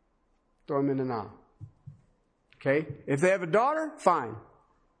 Throw him in the Nile. Okay? If they have a daughter, fine.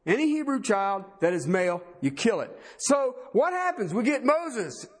 Any Hebrew child that is male, you kill it. So what happens? We get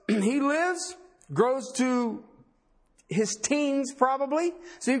Moses. He lives, grows to his teens probably.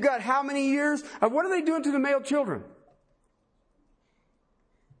 So you've got how many years? What are they doing to the male children?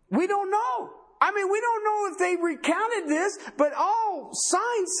 We don't know. I mean, we don't know if they recounted this, but all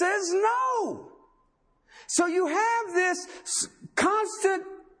sign says no. So you have this constant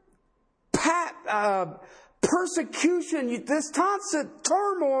persecution, this constant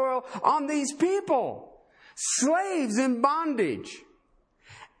turmoil on these people. Slaves in bondage.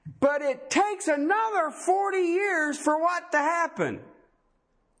 But it takes another 40 years for what to happen?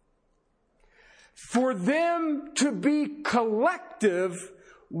 For them to be collective,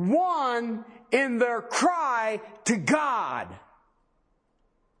 one in their cry to God.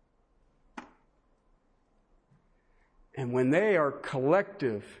 And when they are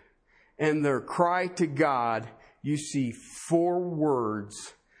collective in their cry to God, you see 4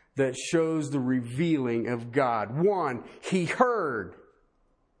 words that shows the revealing of God. 1, He heard.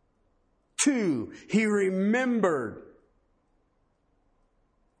 2, He remembered.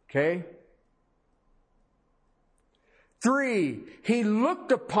 Okay? 3, He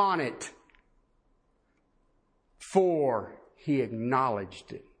looked upon it. for he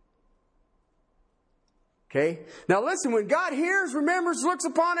acknowledged it. Okay? Now listen, when God hears, remembers, looks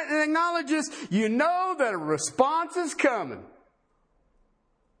upon it, and acknowledges, you know that a response is coming.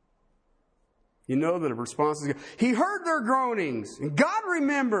 You know that a response is coming. He heard their groanings, and God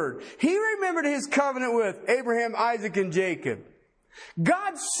remembered. He remembered his covenant with Abraham, Isaac, and Jacob.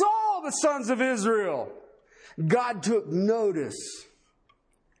 God saw the sons of Israel. God took notice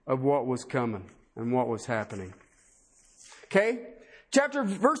of what was coming and what was happening. Okay?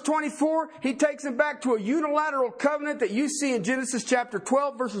 Verse 24, he takes them back to a unilateral covenant that you see in Genesis chapter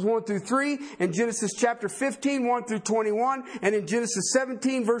 12, verses 1 through 3, and Genesis chapter 15, 1 through 21, and in Genesis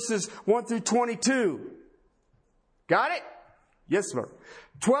 17, verses 1 through 22. Got it? Yes, sir.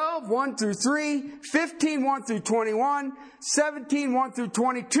 12, 1 through 3, 15, 1 through 21, 17, 1 through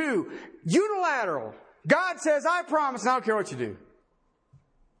 22. Unilateral. God says, I promise, and I don't care what you do.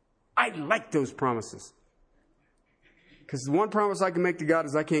 I like those promises. Because the one promise I can make to God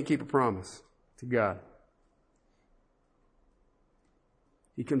is I can't keep a promise to God.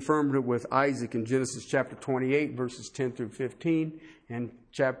 He confirmed it with Isaac in Genesis chapter 28, verses 10 through 15, and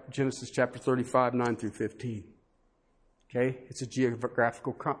Genesis chapter 35, 9 through 15. Okay? It's a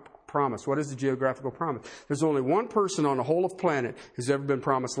geographical promise. What is a geographical promise? There's only one person on the whole of planet who's ever been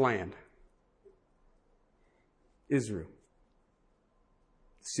promised land. Israel.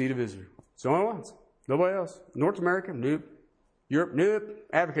 The seed of Israel. It's the only ones. Nobody else. North America, nope. Europe, nope.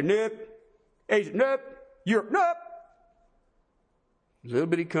 Africa, nope. Asia, nope. Europe, nope. Little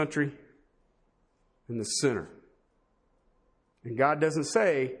bitty country in the center. And God doesn't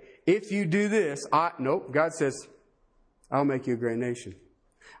say, if you do this, nope. God says, I'll make you a great nation.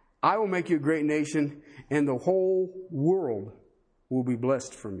 I will make you a great nation, and the whole world will be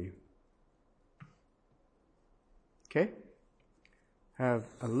blessed from you. Okay? I have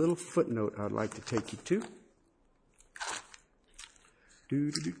a little footnote I'd like to take you to.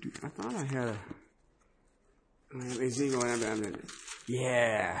 I thought I had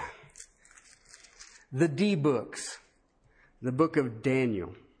yeah. The D books. The book of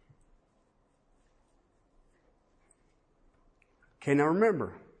Daniel. Okay, now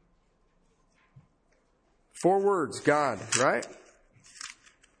remember. 4 words, God, right?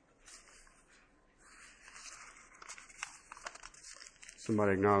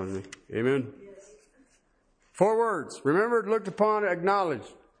 Somebody acknowledge me. Amen? Yes. 4 words. Remembered, looked upon,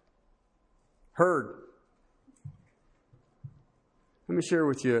 acknowledged. Heard. Let me share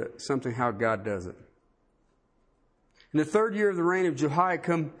with you something how God does it. In the 3rd year of the reign of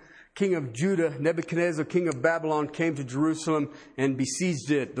Jehoiakim, king of Judah, Nebuchadnezzar, king of Babylon, came to Jerusalem and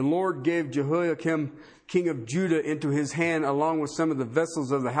besieged it. The Lord gave Jehoiakim, king of Judah, into his hand, along with some of the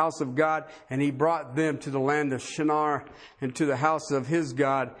vessels of the house of God, and he brought them to the land of Shinar and to the house of his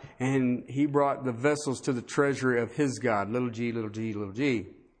God, and he brought the vessels to the treasury of his God. Little g, little g, little g.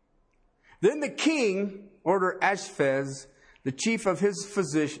 Then the king ordered Ashphaz, the chief of his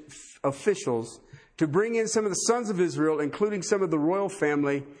officials, to bring in some of the sons of Israel, including some of the royal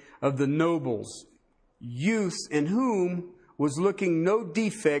family of the nobles, youths in whom was looking no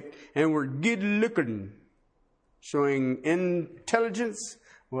defect and were good looking, showing intelligence.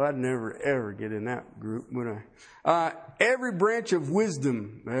 Well, I'd never ever get in that group, would I? Every branch of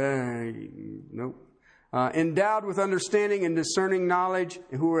wisdom, nope. Endowed with understanding and discerning knowledge,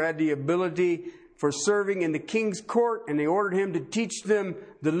 who had the ability for serving in the king's court, and they ordered him to teach them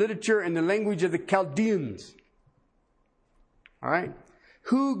the literature and the language of the Chaldeans. All right?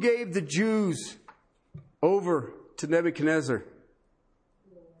 Who gave the Jews over to Nebuchadnezzar?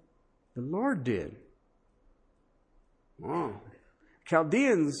 The Lord did. Wow.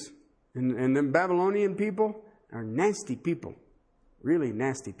 Chaldeans and them Babylonian people are nasty people. Really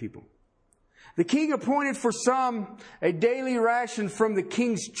nasty people. The king appointed for some a daily ration from the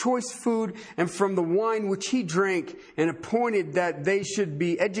king's choice food and from the wine which he drank, and appointed that they should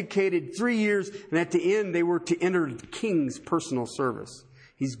be educated 3 years, and at the end they were to enter the king's personal service.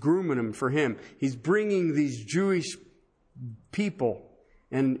 He's grooming them for him. He's bringing these Jewish people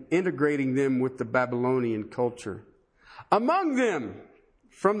and integrating them with the Babylonian culture. Among them,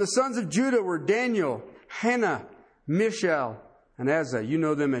 from the sons of Judah, were Daniel, Hannah, Mishael, and Azza. You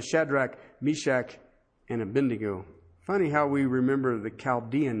know them as Shadrach, Meshach, and Abednego. Funny how we remember the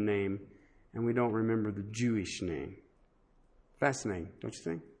Chaldean name and we don't remember the Jewish name. Fascinating, don't you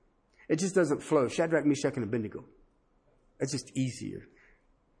think? It just doesn't flow. Shadrach, Meshach, and Abednego. It's just easier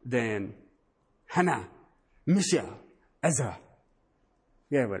than Hannah, Mishael, Azza.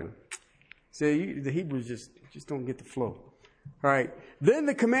 Yeah, whatever. See, the Hebrews just don't get the flow. All right. Then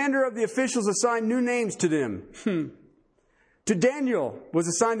the commander of the officials assigned new names to them. To Daniel was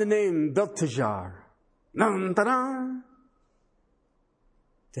assigned the name Belteshazzar. Dun, dun, dun.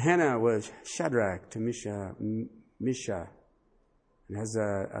 To Hannah was Shadrach, to Misha, and has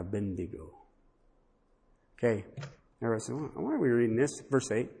a Abednego. Okay. Everybody said, why are we reading this?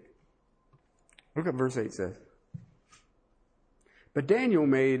 Verse 8. Look what verse 8 says. But Daniel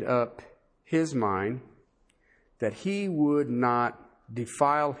made up his mind that he would not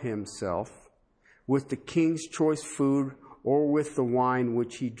defile himself with the king's choice food or with the wine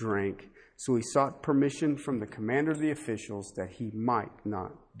which he drank. So he sought permission from the commander of the officials that he might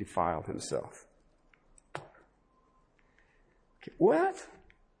not defile himself. Okay, what?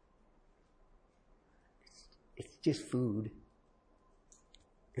 It's just food.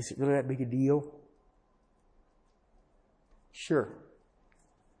 Is it really that big a deal? Sure.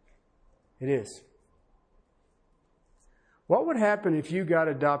 It is. What would happen if you got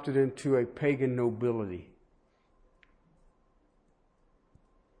adopted into a pagan nobility?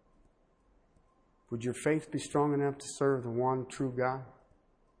 Would your faith be strong enough to serve the one true God?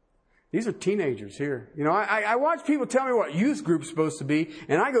 These are teenagers here. You know, I watch people tell me what youth group's supposed to be,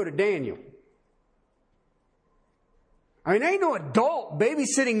 and I go to Daniel. I mean, ain't no adult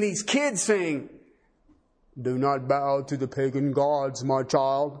babysitting these kids saying, do not bow to the pagan gods, my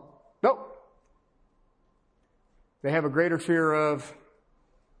child. Nope. They have a greater fear of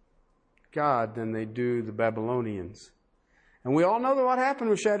God than they do the Babylonians. And we all know what happened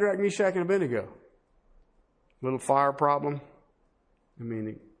with Shadrach, Meshach, and Abednego. Little fire problem. I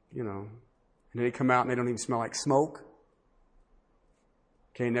mean, you know, and they come out and they don't even smell like smoke.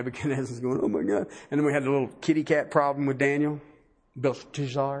 Okay, Nebuchadnezzar's going, oh my God. And then we had the little kitty cat problem with Daniel.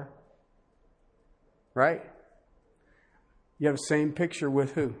 Belshazzar. Right? You have the same picture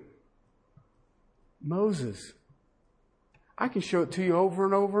with who? Moses. I can show it to you over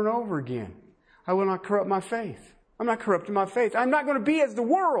and over and over again. I will not corrupt my faith. I'm not corrupting my faith. I'm not going to be as the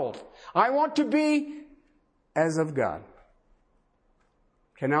world. I want to be as of God.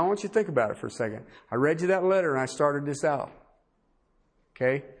 Okay, now I want you to think about it for a second. I read you that letter and I started this out.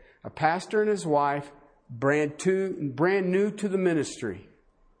 Okay? A pastor and his wife, brand new to the ministry.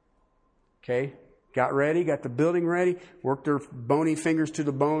 Okay? Got ready, got the building ready, worked their bony fingers to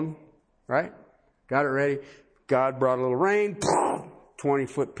the bone, right? Got it ready. God brought a little rain,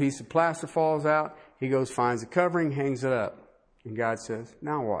 20-foot piece of plaster falls out. He goes, finds a covering, hangs it up. And God says,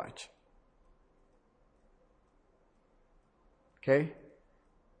 now watch. Okay?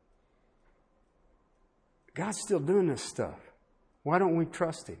 God's still doing this stuff. Why don't we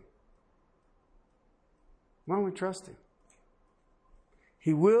trust Him? Why don't we trust Him?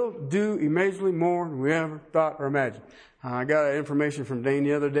 He will do immeasurably more than we ever thought or imagined. I got information from Dane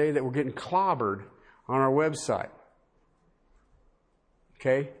the other day that we're getting clobbered on our website.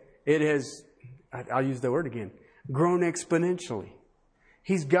 Okay? It has, I'll use the word again, grown exponentially.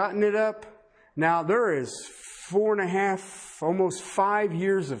 He's gotten it up. Now there is 4.5, almost 5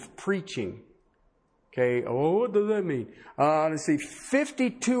 years of preaching. Okay, oh, what does that mean? Let's see,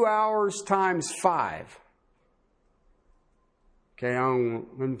 52 hours times 5. Okay, all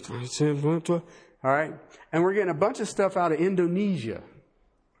right. And we're getting a bunch of stuff out of Indonesia.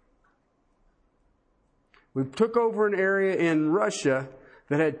 We took over an area in Russia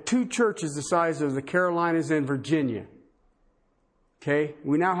that had 2 churches the size of the Carolinas and Virginia. Okay,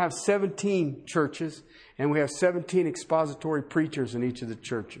 we now have 17 churches, and we have 17 expository preachers in each of the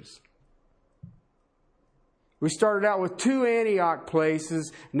churches. We started out with 2 Antioch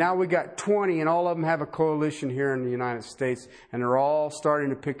places. Now we got 20, and all of them have a coalition here in the United States. And they're all starting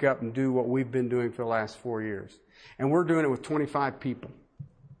to pick up and do what we've been doing for the last 4 years. And we're doing it with 25 people.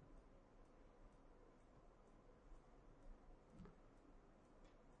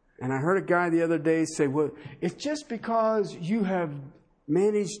 And I heard a guy the other day say, well, it's just because you have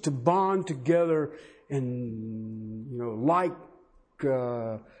managed to bond together and, like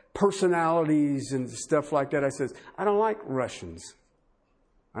personalities and stuff like that. I says, I don't like Russians.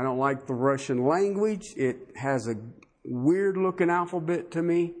 I don't like the Russian language. It has a weird looking alphabet to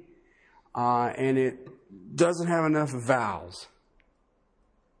me. And it doesn't have enough vowels.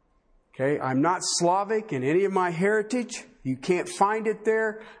 Okay, I'm not Slavic in any of my heritage. You can't find it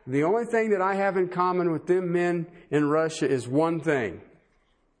there. The only thing that I have in common with them men in Russia is one thing.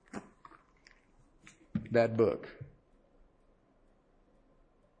 That book.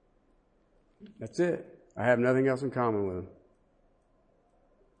 That's it. I have nothing else in common with them.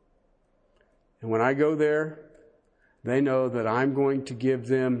 And when I go there, they know that I'm going to give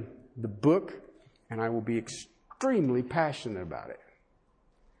them the book, and I will be extremely passionate about it.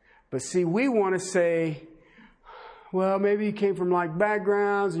 But see, we want to say, well, maybe you came from like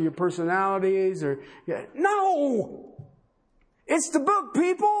backgrounds or your personalities or... No! It's the book,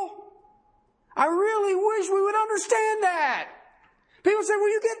 people! I really wish we would understand that. People say, well,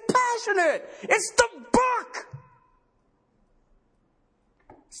 you get passionate. It's the book.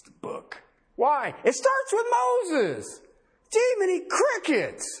 It's the book. Why? It starts with Moses. Gee, many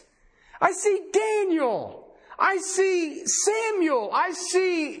crickets. I see Daniel. I see Samuel. I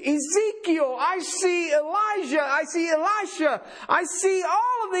see Ezekiel. I see Elijah. I see Elisha. I see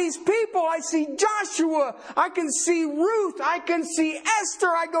all of these people. I see Joshua. I can see Ruth. I can see Esther.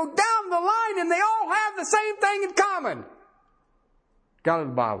 I go down the line and they all have the same thing in common. God of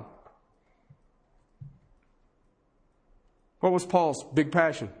the Bible. What was Paul's big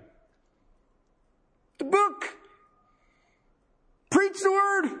passion? The book. Preach the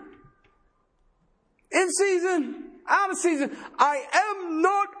word. In season, out of season. I am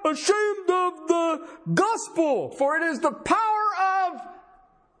not ashamed of the gospel, for it is the power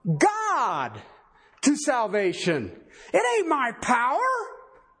of God to salvation. It ain't my power.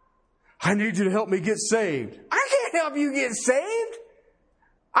 I need you to help me get saved. I can't help you get saved.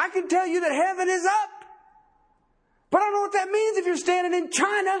 I can tell you that heaven is up. But I don't know what that means if you're standing in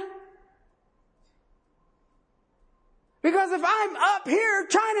China. Because if I'm up here,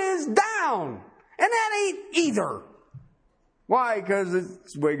 China is down. And that ain't either. Why? Because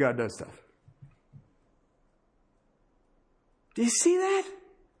it's the way God does stuff. Do you see that?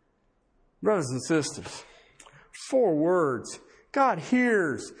 Brothers and sisters, 4 words. God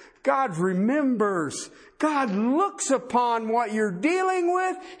hears. God remembers. God looks upon what you're dealing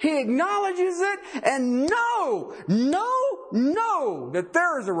with. He acknowledges it. And know that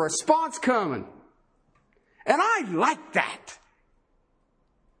there is a response coming. And I like that.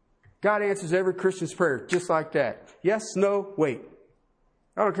 God answers every Christian's prayer just like that. Yes, no, wait.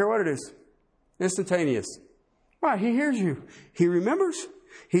 I don't care what it is. Instantaneous. Why? He hears you. He remembers.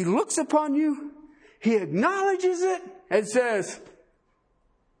 He looks upon you. He acknowledges it and says,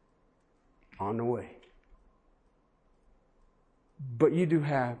 on the way. But you do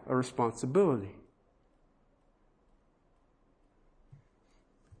have a responsibility.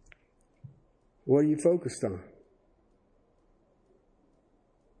 What are you focused on?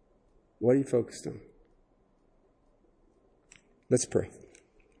 What are you focused on? Let's pray.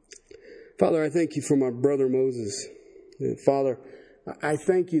 Father, I thank you for my brother Moses. Father, I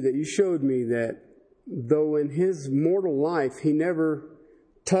thank you that you showed me that though in his mortal life he never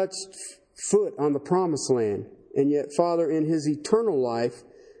touched foot on the promised land, and yet, Father, in his eternal life,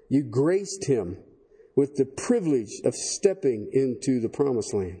 you graced him with the privilege of stepping into the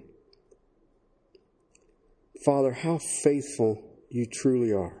promised land. Father, how faithful you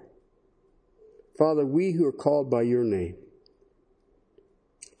truly are. Father, we who are called by your name,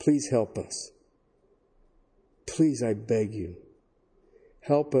 please help us. Please, I beg you,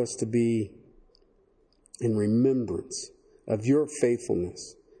 help us to be in remembrance of your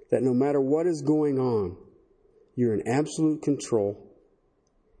faithfulness, that no matter what is going on, you're in absolute control.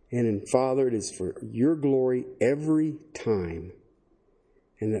 And Father, it is for your glory every time.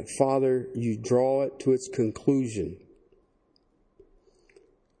 And that, Father, you draw it to its conclusion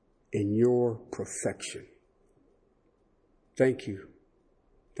in your perfection. Thank you.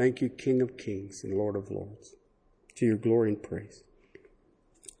 Thank you, King of Kings and Lord of Lords. To your glory and praise.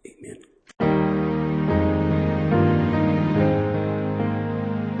 Amen.